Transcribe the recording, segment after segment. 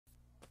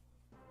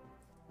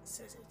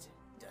Says it,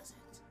 does it.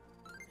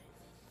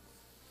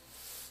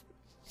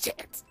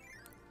 Shit.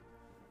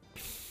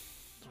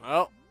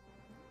 Well,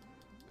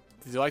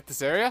 did you like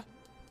this area?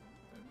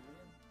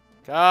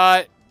 Cut.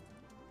 I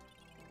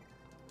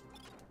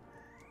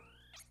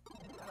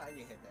get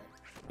hit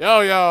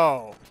there.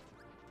 Yo.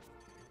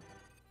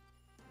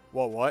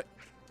 What?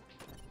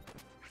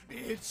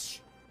 Bitch.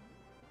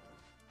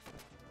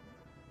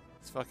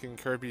 It's fucking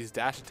Kirby's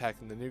dash attack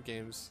in the new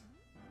games.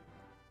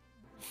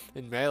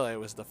 In Melee, it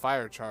was the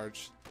fire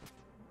charge.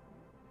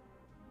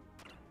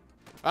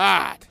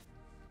 Ah!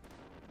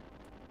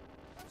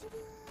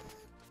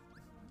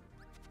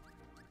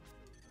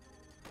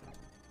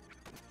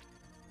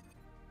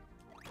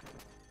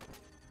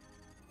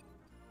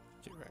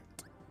 Get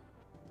wrecked.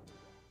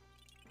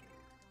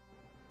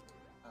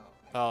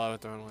 Oh, I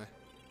went the wrong way.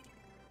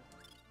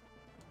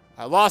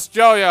 I lost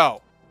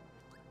Yo-Yo!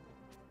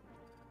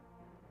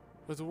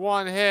 With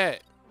one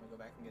hit. Wanna go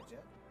back and get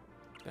Jet?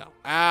 No.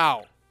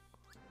 Ow!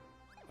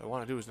 What I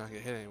want to do is not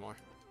get hit anymore.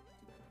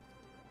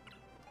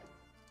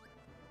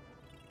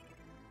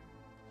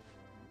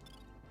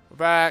 We're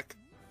back.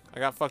 I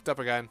got fucked up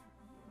again.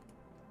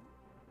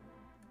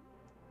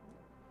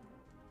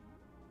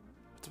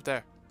 What's up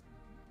there?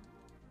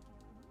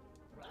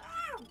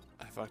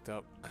 I fucked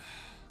up. God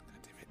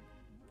damn it.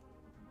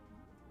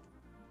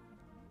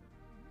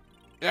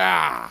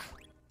 Yeah!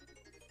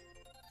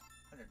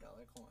 $100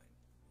 coin.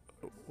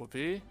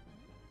 Whoopee?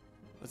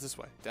 What's this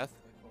way? Death?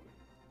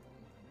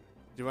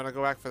 Do you want to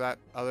go back for that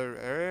other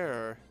area,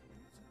 or?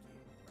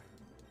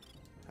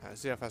 Alright,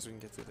 see how fast we can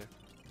get through there.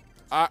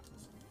 Ah!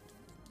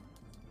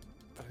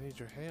 But I need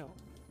your hail.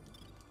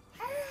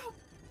 Help!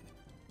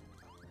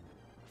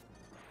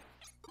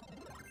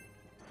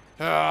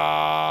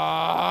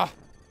 Ah! I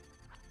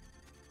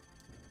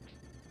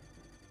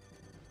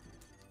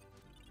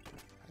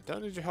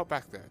don't need your help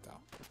back there, though.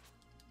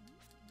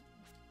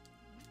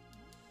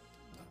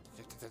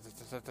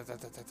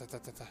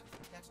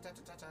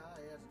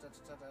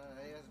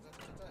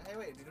 Hey,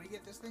 wait, did we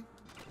get this thing?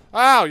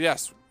 Oh,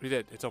 yes, we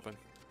did. It's open.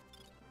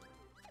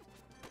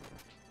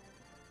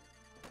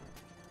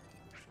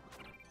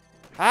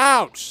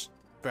 Ouch!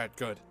 Bread,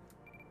 good.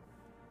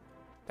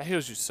 That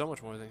heals you so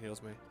much more than it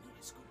heals me.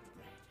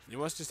 You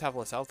must just have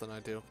less health than I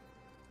do.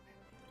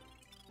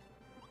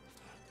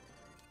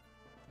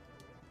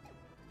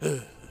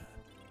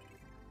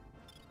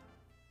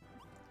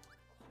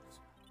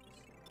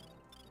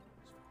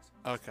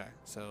 Okay,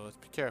 so let's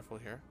be careful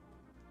here.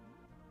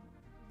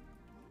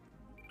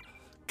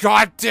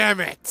 God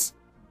damn it!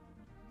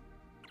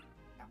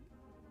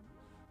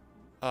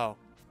 Oh.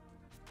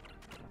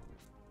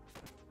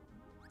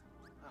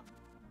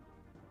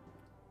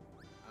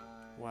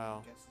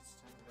 Wow. Guess it's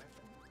time to back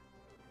then.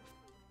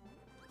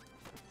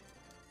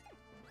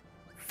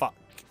 Fuck.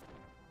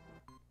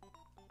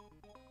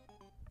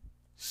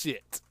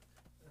 Shit.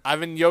 I've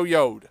been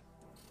yo-yoed.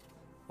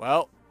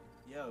 Well.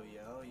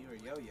 Yo-yo, you were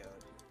yo-yoed.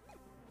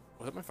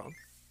 Was that my phone?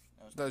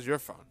 That was your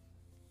phone.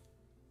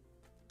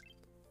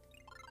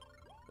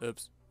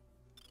 Oops.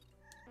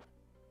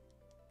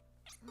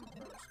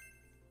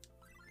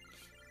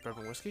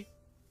 Bourbon whiskey?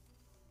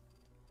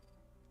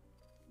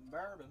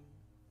 Bourbon.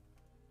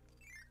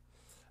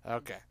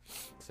 Okay.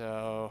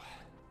 So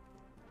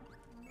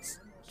let's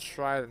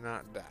try to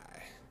not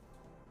die.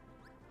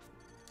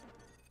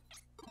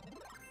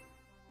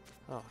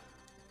 Oh.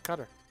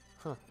 Cutter.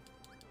 Huh.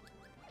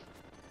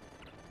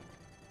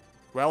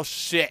 Well,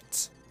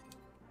 shit.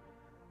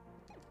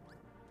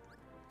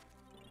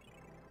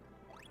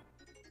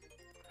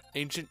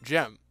 Ancient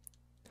gem.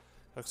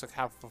 Looks like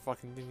half of a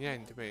fucking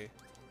yin to me.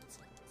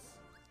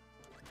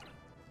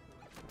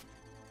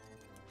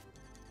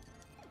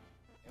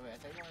 Anyway, I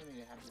thought you wanted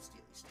me to have the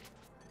Steely Stick.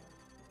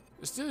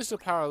 The Steely Stick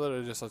power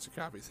literally just lets you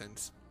copy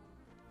things.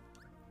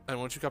 And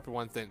once you copy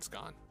one thing, it's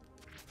gone.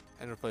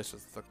 And replaced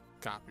with the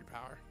copy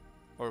power.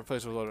 Or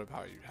replaced with a load of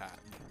power you had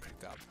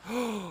picked up.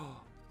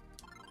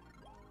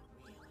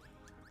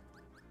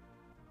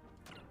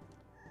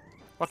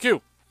 Fuck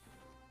you!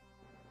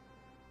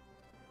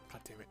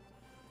 God damn it.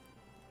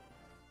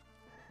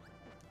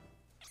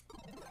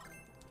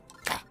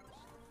 Ah.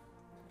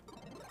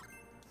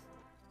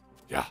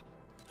 Yeah,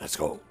 let's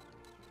go.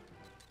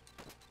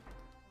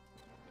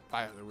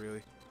 Bye, other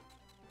wheelie.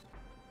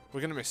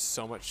 We're gonna miss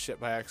so much shit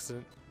by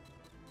accident.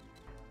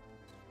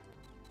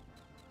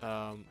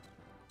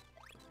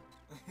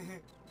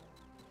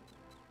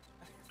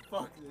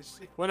 Fuck this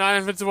shit. We're not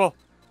invincible.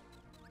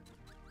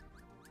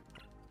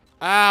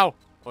 Ow!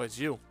 Oh, it's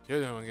you. You're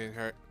the one getting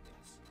hurt.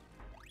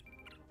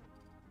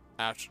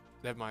 Ouch.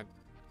 Never mind.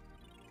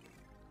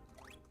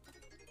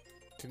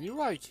 Can you,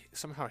 like,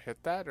 somehow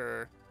hit that,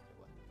 or?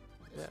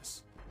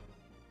 Yes.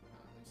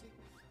 Let me see.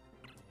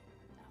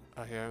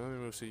 Oh, here, let me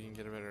move so you can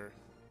get a better.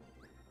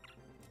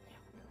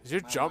 Is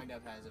your My jump?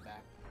 wind-up has a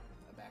back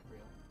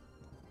reel.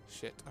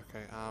 Shit.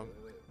 Okay.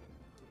 Wait.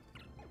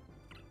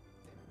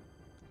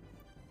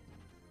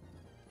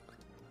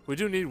 We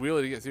do need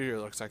wheelie to get through here.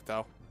 Looks like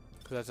though,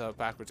 because that's a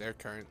backwards air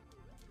current.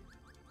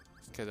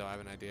 Okay, though, I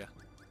have an idea.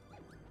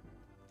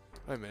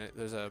 Wait a minute.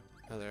 There's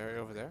another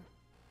area over there.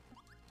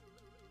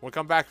 We'll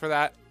come back for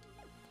that.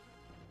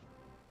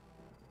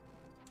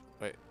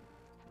 Wait.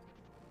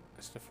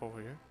 Is stuff over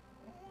here?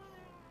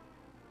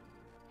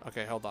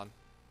 Okay, hold on.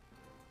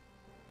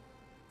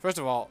 First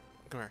of all,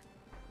 come here.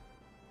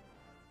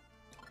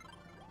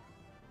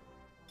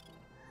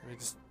 Let me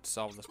just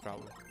solve this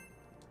problem.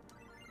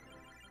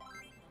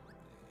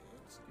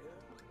 Let's go.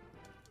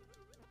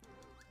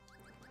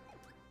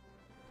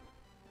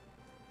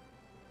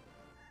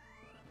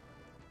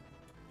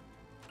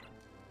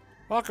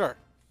 Walker!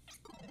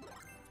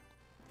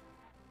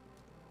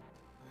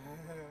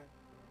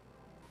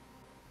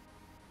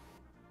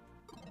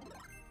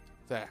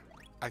 There.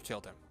 I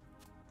killed him.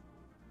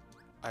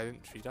 I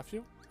didn't feed off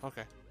you?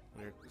 Okay.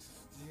 Weird.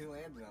 You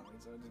landed on me,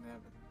 so it didn't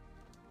happen.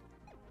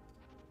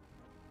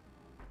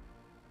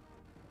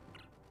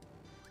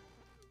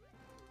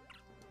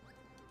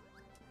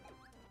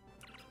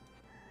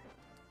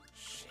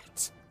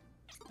 Shit.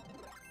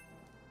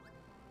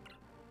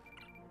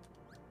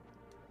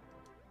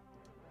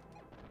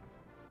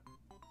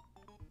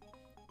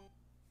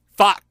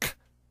 Fuck!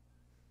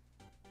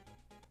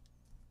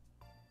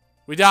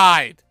 We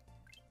died!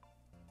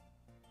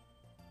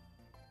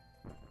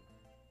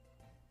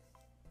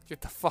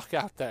 Get the fuck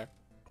out there.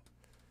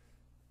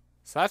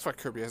 So that's why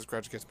Kirby has a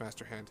grudge against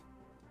Master Hand.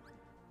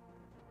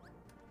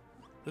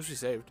 Who's she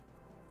saved?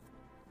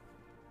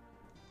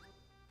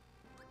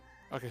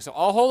 Okay, so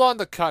I'll hold on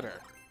the cutter.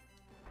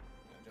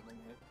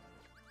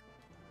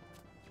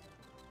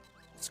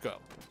 Let's go.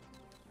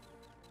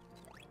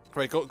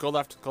 Wait, go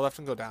left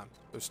and go down.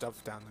 There's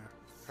stuff down there,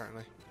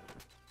 apparently.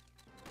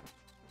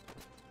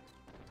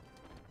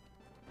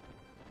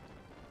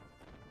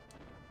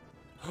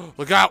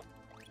 Look out!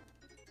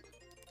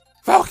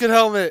 Falcon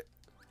helmet!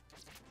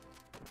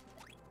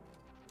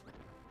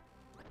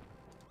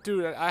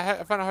 Dude,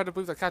 I found out how to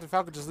believe that Captain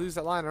Falcon just leaves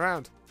that line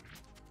around.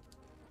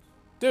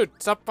 Dude,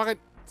 stop fucking...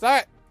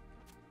 Stop it!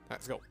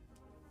 Let's go.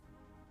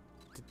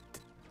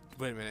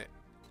 Wait a minute.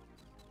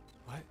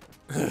 What?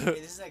 Hey,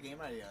 this is that game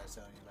idea I was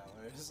telling you about,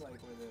 where it's like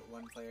where the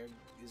one player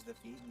is the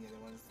feet and the other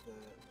one's the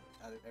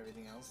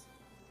everything else.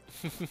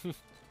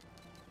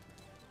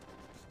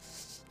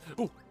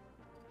 Ooh.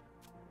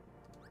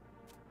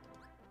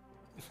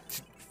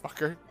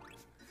 Fucker.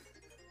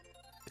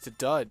 It's a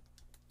dud.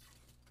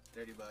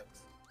 $30.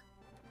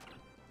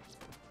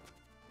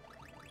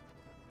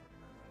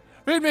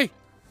 Feed me!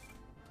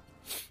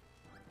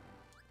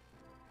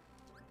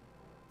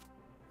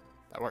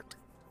 That worked.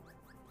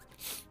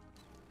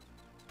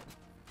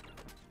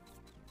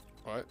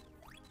 What?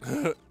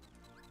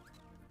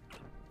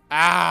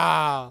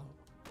 Ah!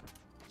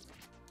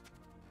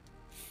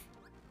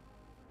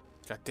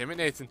 God damn it,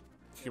 Nathan.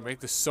 You could make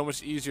this so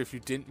much easier if you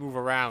didn't move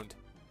around.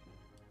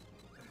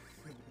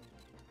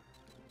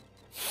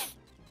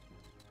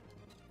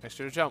 Make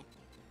sure to jump.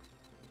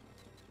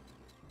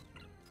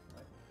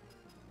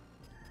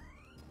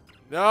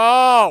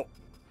 No!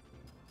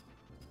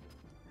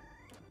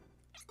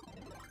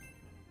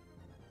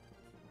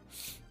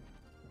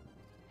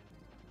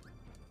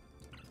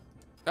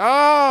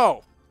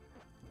 No!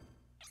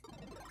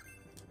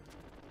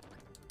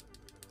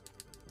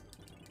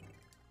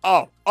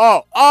 Oh,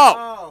 oh,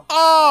 oh,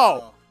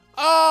 oh,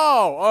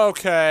 oh,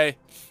 okay.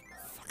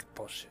 Fucking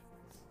bullshit.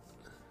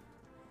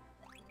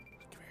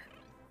 Come here.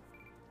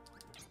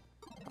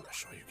 I'm gonna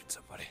show you get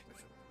somebody.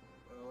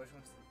 Which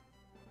one's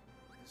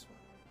this one?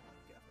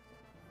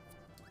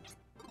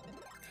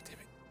 God damn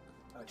it.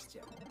 Oh, it's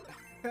Jet.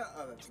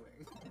 Oh, that's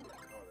Wing.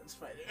 Oh, that's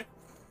Spider.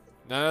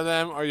 None of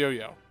them are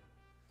Yo-Yo.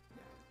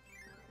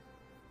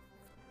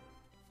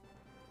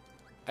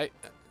 Hey.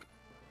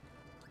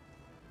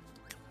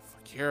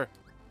 Fuck here.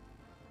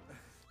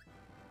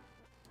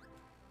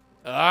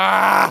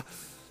 Ah!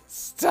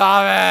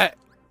 Stop it!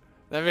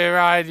 Let me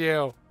ride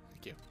you.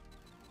 Thank you.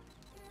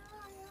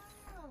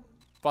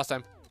 Boss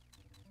time.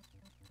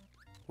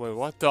 Wait,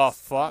 what the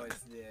fuck? What's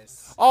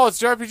this? Oh, it's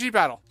the RPG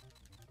battle.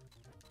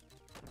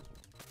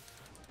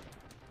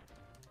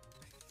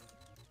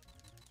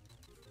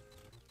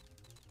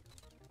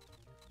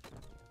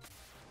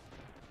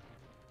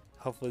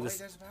 Hopefully Wait, this.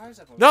 there's powers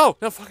up over No!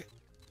 No, fuck it.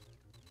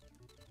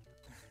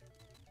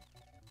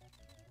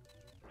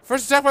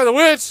 First attack by the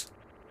witch!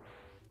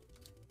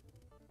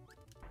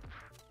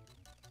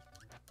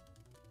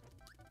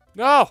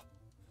 No!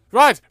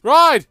 Ride!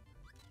 Ride!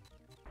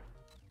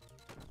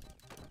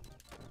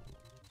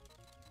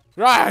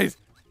 Ride! It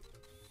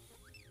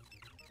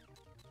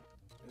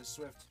was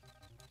Swift.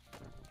 I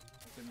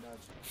couldn't dodge.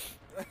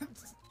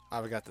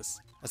 Ah, we got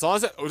this. As long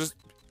as it. Oh, just.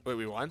 Wait,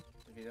 we won?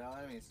 Defeated all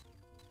enemies.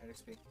 Hard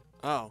XP.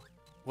 Oh.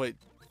 Wait.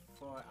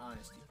 4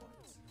 honesty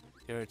points.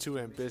 You earned 2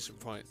 ambition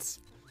points.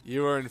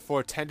 You earned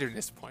 4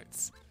 tenderness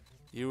points.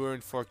 You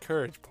earned 4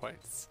 courage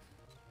points.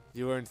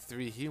 You earned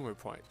 3 humor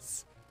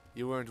points.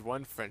 You earned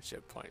 1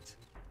 friendship point.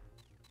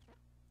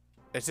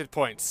 It said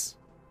points.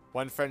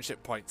 1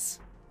 friendship points.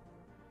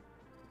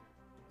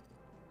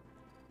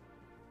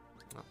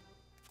 Oh.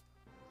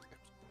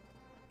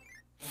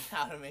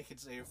 How to make it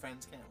so your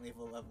friends can't leave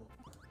a level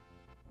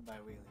by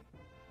wheelie.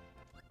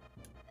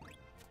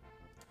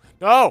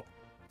 No!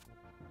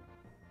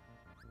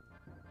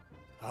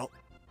 Oh.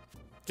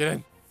 Get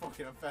in.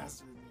 Fucking, I'm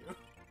faster than you.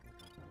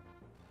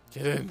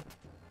 Get in.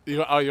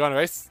 Oh, you want to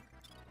race?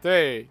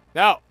 3.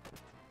 No.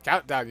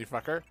 Countdown, you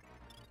fucker.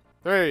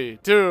 3,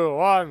 2,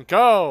 1,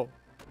 go.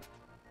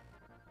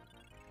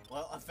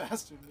 Well, I'm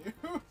faster than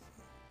you.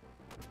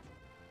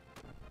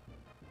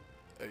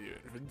 Are you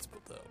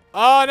invincible, though?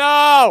 Oh,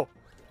 no!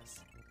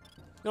 Yes.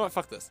 You know what?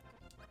 Fuck this.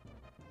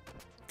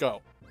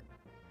 Go.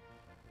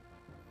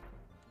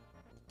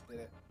 Did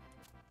it.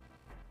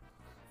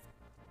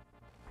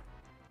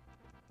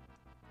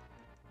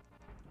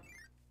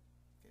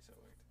 Okay, so it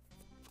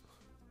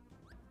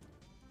worked.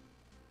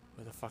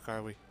 Where the fuck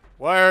are we?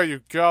 Where are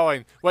you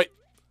going? Wait.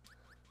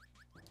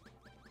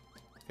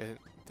 Okay,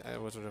 I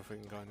wasn't sure if we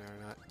can go in there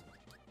or not.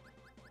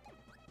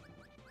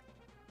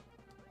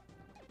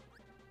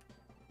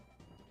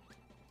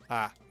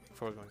 Ah,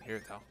 before we go in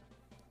here, though.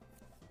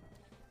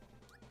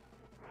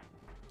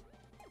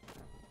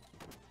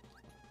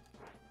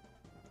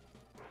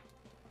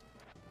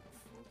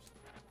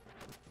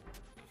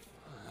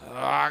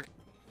 Ah.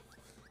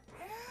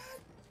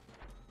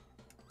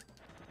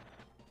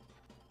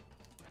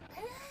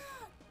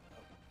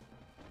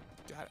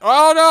 God.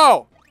 Oh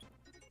no!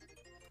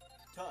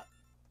 Tut.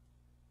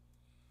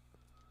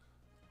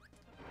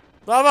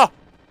 Lava!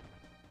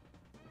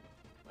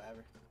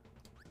 Whatever.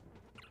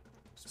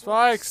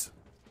 Spikes!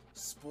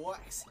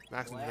 Spikes.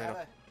 Maximum Whatever.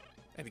 Tornado.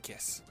 And a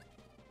kiss.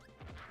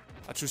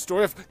 A true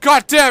story of.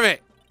 God damn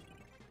it!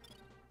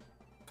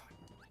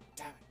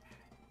 Damn it.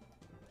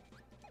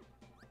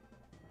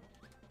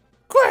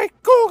 Great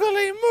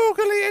googly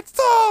moogly, it's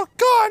all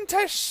gone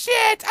to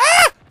shit!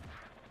 Ah!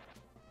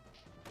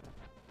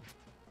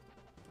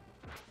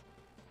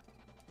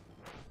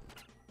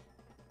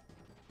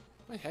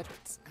 My head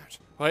hurts. Ouch.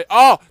 Wait,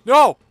 oh,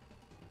 no!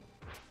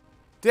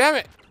 Damn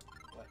it!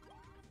 What?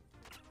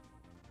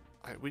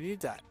 Alright, we need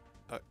that.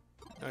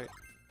 Alright.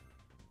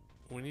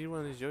 We need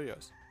one of these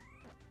yo-yos.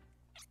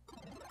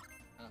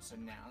 Oh, so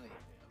now they have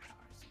the power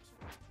seems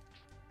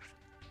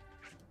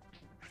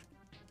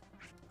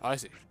Oh, I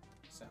see.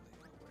 Sounds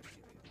like the worst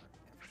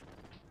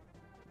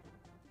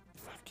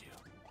ever. Fuck you.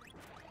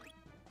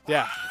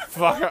 Yeah,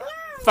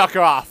 fuck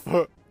her off.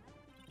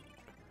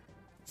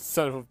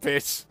 Son of a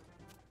bitch.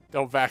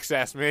 Don't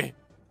backsass me.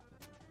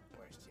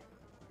 Worst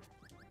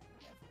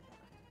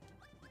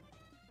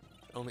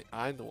Only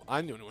I'm the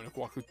only one who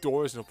can walk through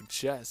doors and open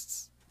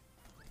chests.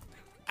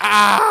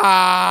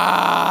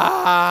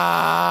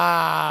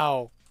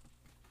 Ow!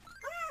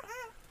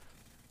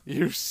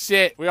 You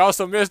shit. We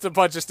also missed a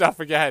bunch of stuff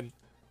again.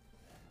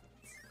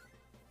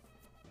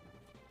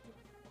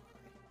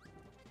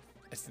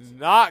 It's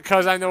not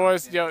because I'm the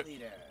worst yo.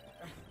 leader.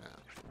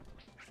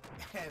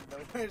 And the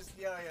worst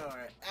yo-yo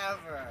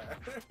ever.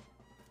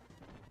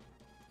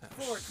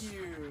 Fork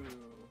you.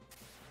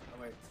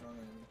 Oh wait, it's wrong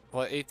enemy.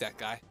 Well, I ate that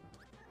guy.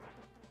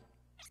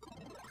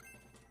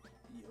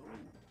 Yo.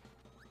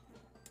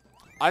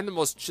 I'm the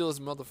most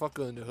chillest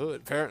motherfucker in the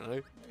hood, apparently.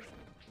 No,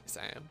 Yes,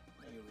 I am.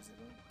 you isn't.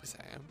 Yes,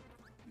 I am.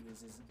 You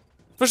isn't.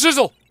 For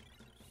shizzle!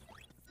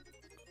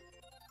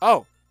 Oh.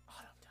 Auto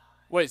die.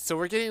 Wait, so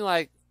we're getting,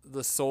 like,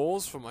 the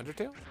souls from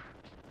Undertale?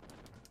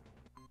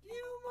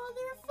 You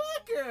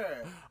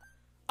motherfucker!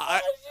 I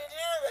Why'd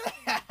you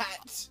do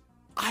that?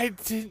 I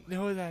didn't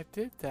know that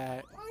did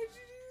that. Why'd you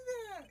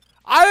do that?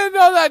 I didn't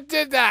know that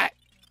did that!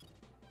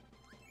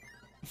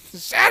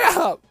 Shut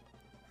up!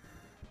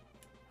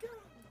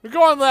 We're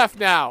going left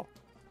now.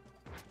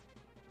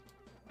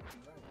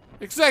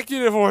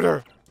 Executive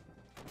order.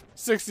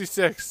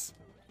 66.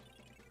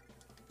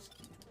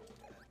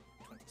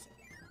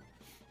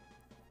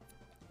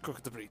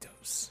 Cook the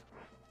burritos.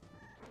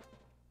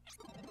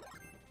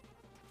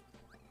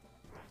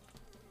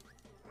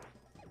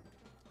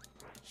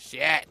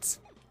 Shit.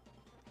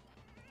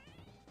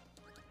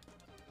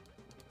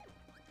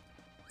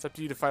 It's up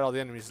to you to fight all the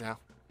enemies now.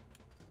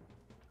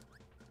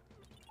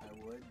 I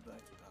would, but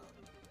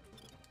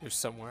You're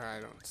somewhere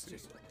I don't see.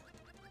 just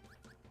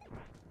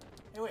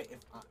hey, wait.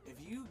 If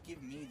you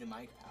give me the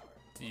mic power,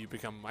 Do you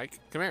become Mike?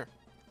 Come here.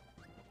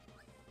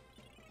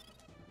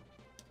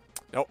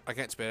 Nope, I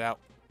can't spit it out.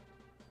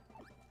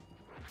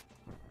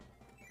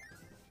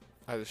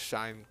 I just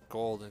shine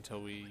gold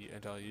until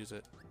I use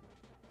it.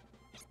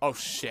 Oh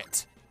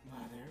shit.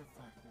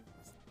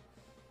 motherfucker.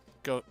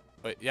 Go.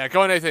 Wait, yeah,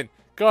 go Nathan.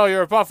 Go,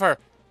 you're a buffer.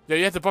 Yeah,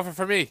 you have to buffer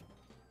for me.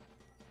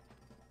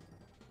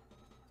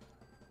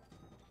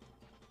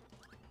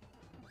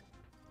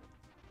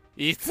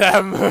 Eat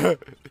them.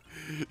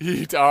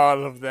 Eat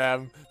all of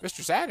them.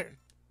 Mr. Saturn.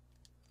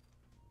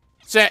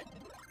 Shit.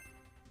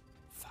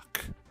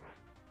 Fuck.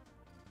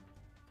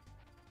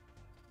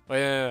 Wait,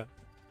 no.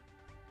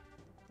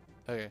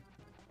 Okay.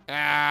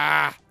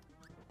 Ah!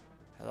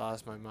 I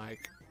lost my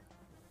mic.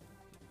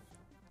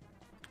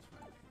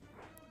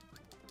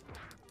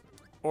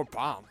 Or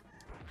bomb.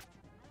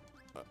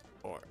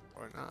 Or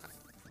not.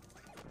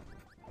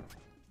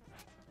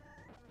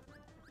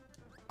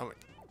 Oh wait.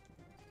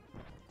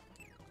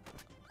 Here's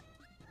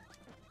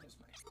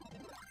my.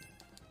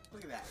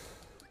 Look at that.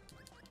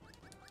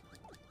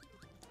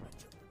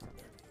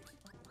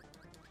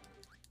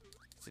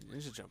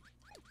 Ninja jump.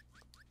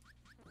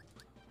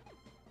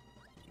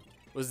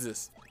 What's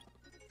this?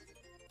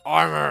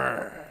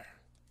 Armor!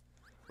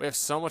 We have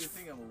so much. You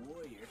think I'm a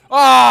warrior?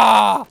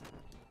 Oh!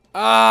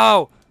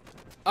 Oh!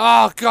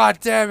 Oh, god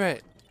damn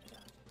it!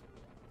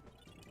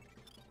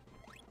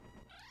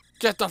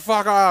 Get the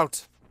fuck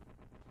out!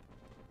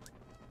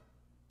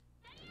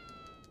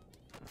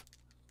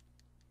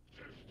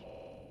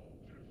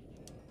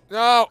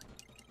 No!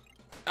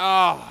 Oh,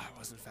 I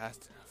wasn't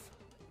fast enough.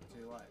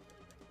 Do what?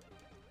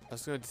 I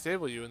was gonna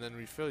disable you and then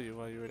refill you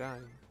while you were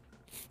dying.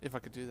 If I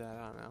could do that,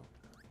 I don't know.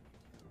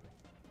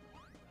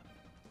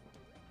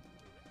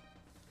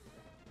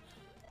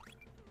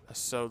 A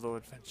solo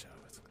adventure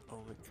with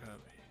only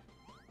Kirby.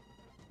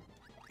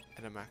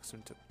 And a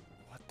maximum to...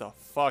 What the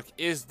fuck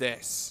is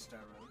this? Star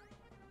Road.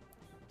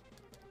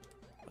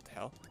 What the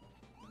hell?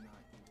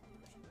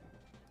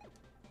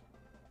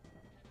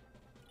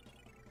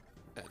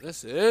 And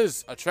this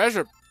is a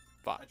treasure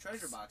box. A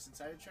treasure box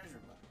inside a treasure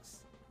box.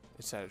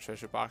 Inside a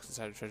treasure box,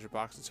 inside a treasure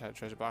box, inside a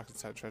treasure box,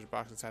 inside a treasure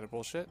box, inside a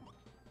bullshit.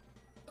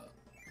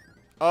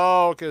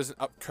 Oh, okay, there's an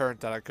up current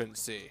that I couldn't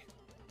see.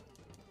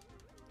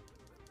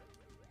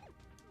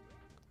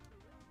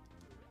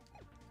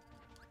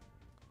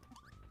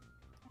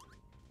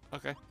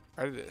 Okay,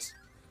 right it is.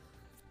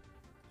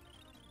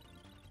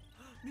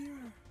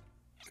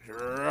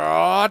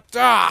 Mirror.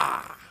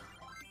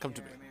 Come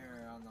to me.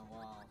 Mirror on the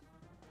wall.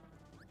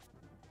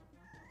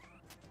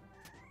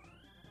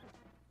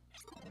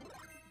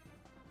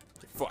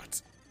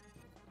 What?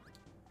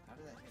 How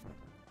did that hit me?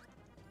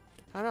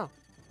 I don't know.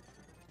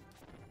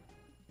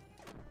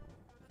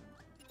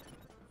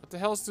 What the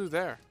hell's through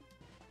there?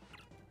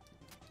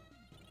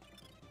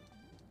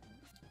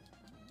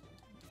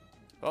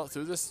 Well,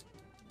 through this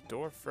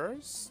door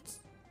first?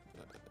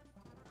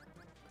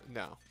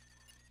 No.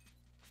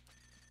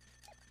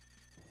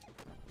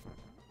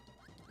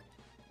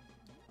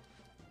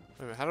 Wait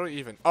a minute, how do we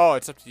even? Oh,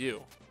 it's up to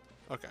you.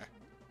 Okay.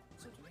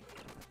 So to me?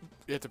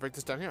 You have to break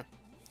this down here.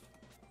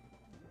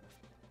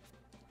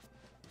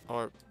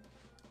 Or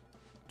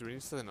do we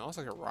need something else,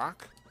 like a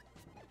rock?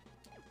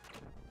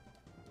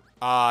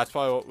 Ah, that's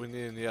probably what we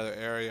need in the other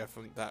area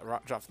from that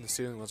rock drop from the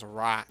ceiling was a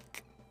rock.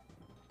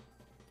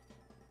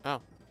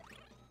 Oh.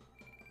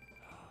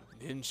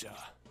 Ninja.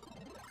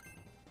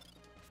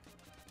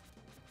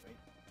 Wait.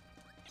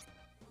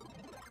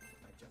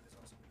 My jump is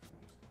also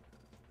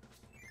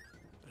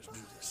Let's do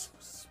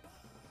this.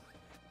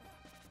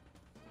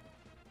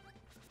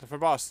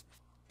 Different boss.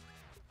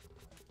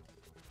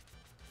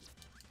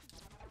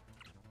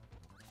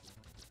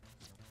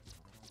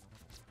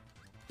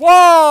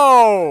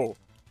 Whoa!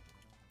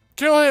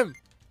 Kill him!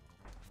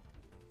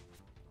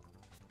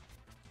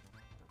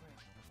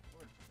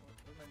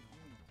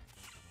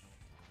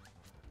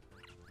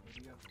 Where'd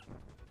you go?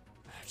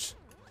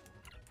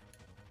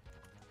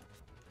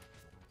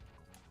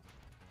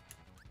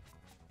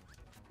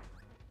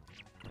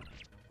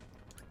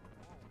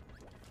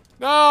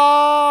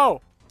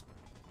 No!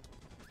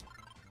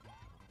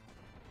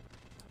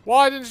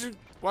 Why didn't you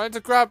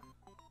grab?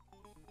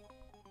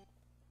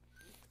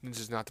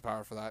 Ninja's not the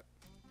power for that.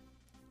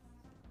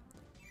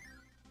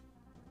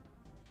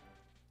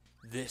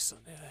 This, on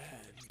the other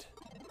hand,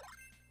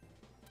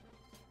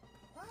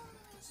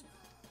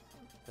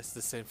 it's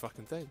the same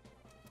fucking thing.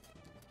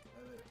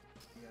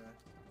 Yeah,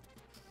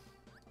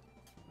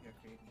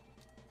 creepy.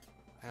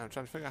 I'm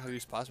trying to figure out how to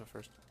use plasma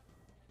first.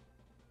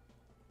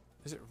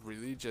 Is it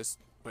really just...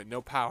 Wait,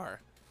 no power.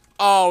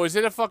 Oh, is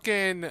it a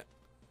fucking... The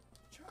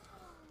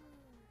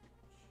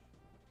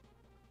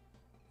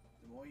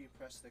more you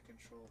press the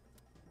control,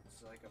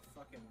 it's like a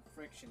fucking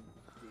friction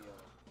deal.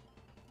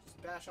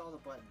 Just bash all the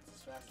buttons as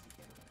fast as you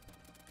can.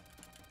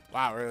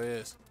 Wow, it really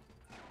is.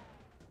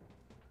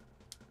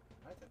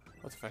 Right then.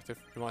 What's effective?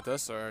 You want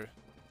this, or...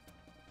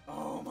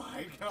 Oh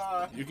my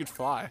god! You could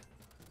fly.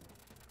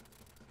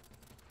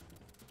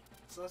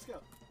 So let's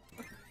go.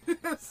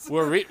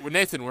 We're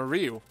Nathan, we're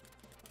Ryu.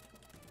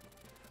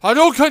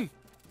 Hadouken!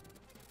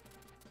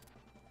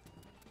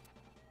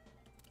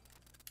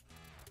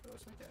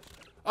 What's my dash?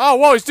 Oh,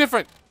 whoa, he's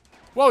different!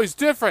 Whoa, he's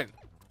different!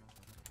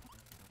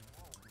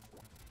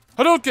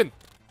 Hadouken!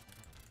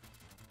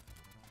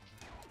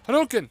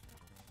 Hadouken!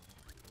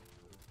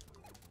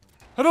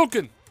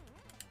 Hadouken!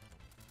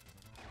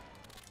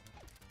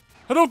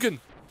 Hadouken!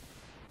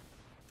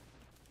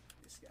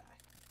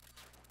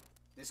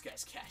 This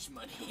guy's cash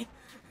money.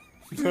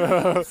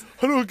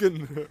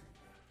 Hadouken!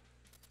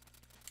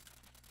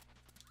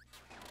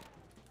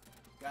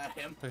 Got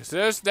him. Okay,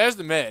 so there's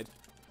the mid.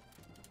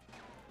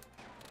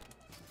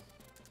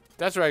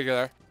 That's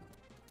regular.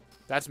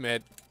 That's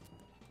mid.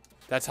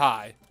 That's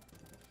high.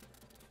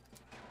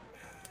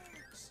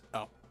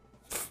 Oh.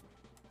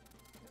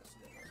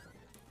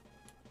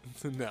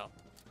 No.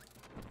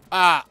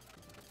 Ah!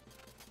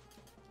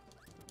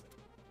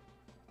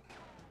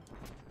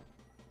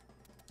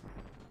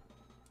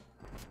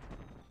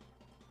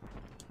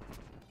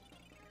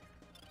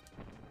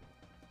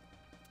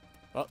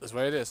 Well, this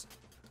way it is.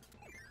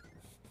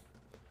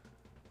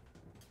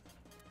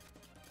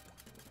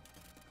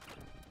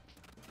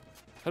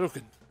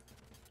 Hadouken.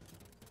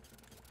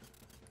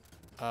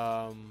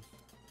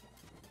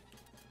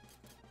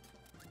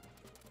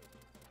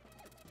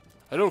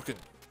 Hadouken.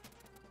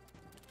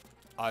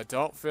 I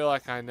don't feel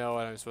like I know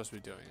what I'm supposed to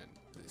be doing in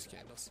these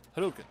candles.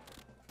 Hadouken.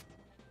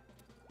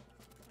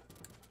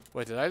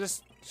 Wait, did I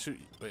just shoot?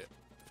 Wait,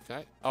 can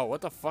I? Oh,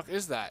 what the fuck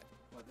is that?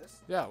 What, this?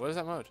 Yeah, what is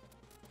that mode?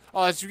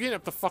 Oh, that's you getting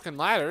up the fucking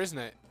ladder, isn't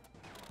it?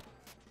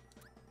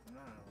 I'm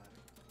not on a ladder.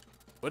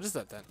 What is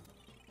that then?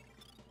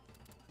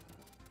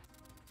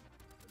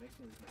 It makes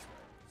me lose my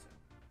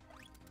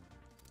swag.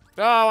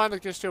 No, I wanted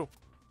to kiss you.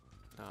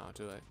 No,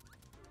 too late.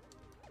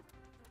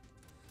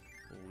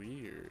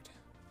 Weird.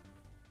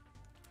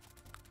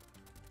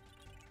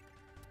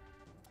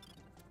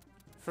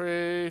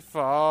 Free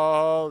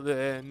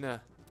falling.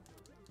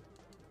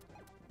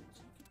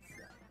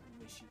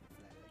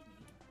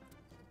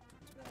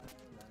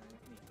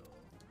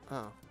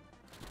 Oh.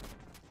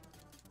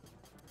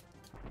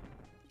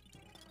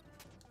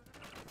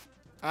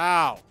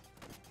 Ow.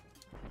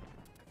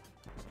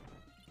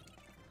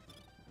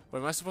 Wait,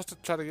 am I supposed to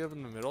try to get up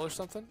in the middle or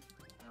something?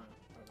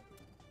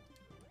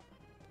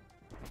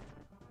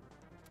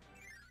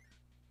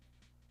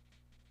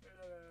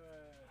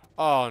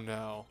 Oh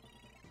no.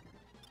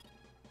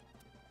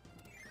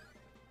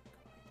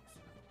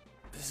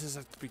 This is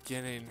at the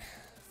beginning.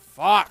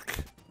 Fuck!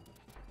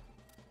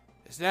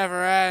 This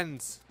never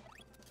ends.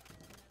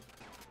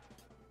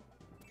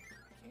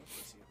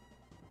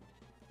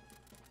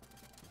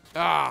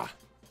 Ah!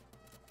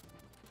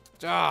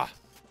 Ah!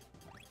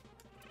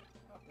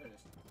 Oh, there it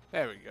is.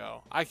 There we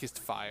go. I kissed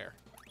fire.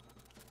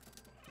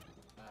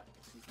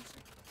 Excuse me,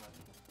 sir.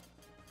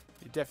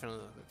 You definitely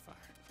look like fire.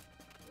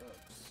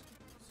 Gross.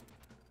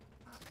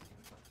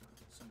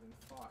 Something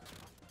far.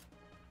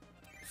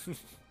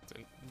 It's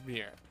a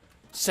mirror.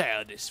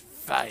 Sound is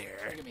fire.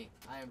 Look at me.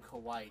 I am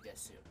kawaii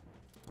desu.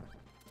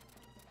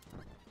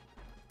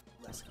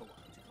 Less kawaii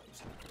to call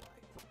yourself kawaii.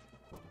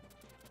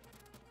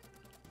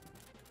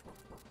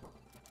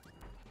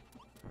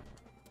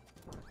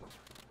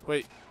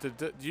 Wait,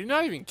 do you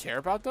not even care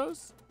about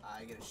those?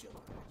 I get a shield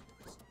when I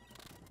do this.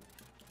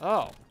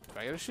 Oh, do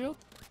I get a shield?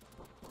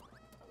 I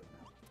would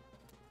not.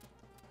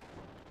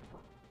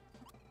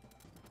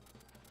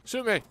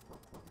 Shoot me!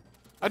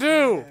 I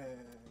do!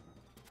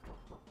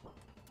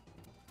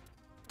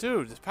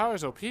 Dude, this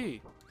power's OP. This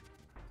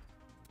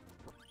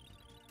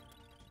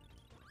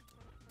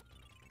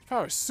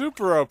power's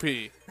super OP.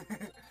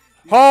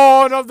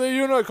 Horn of the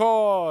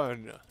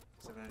Unicorn!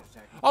 700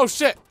 attack. Oh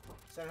shit!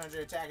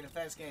 700 attack and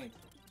defense gain.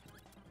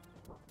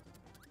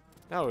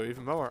 No,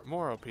 even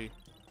more OP.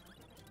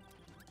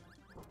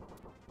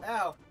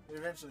 Ow! It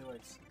eventually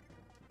works.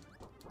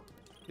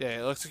 Yeah,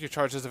 it looks like your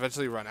charges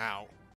eventually run out.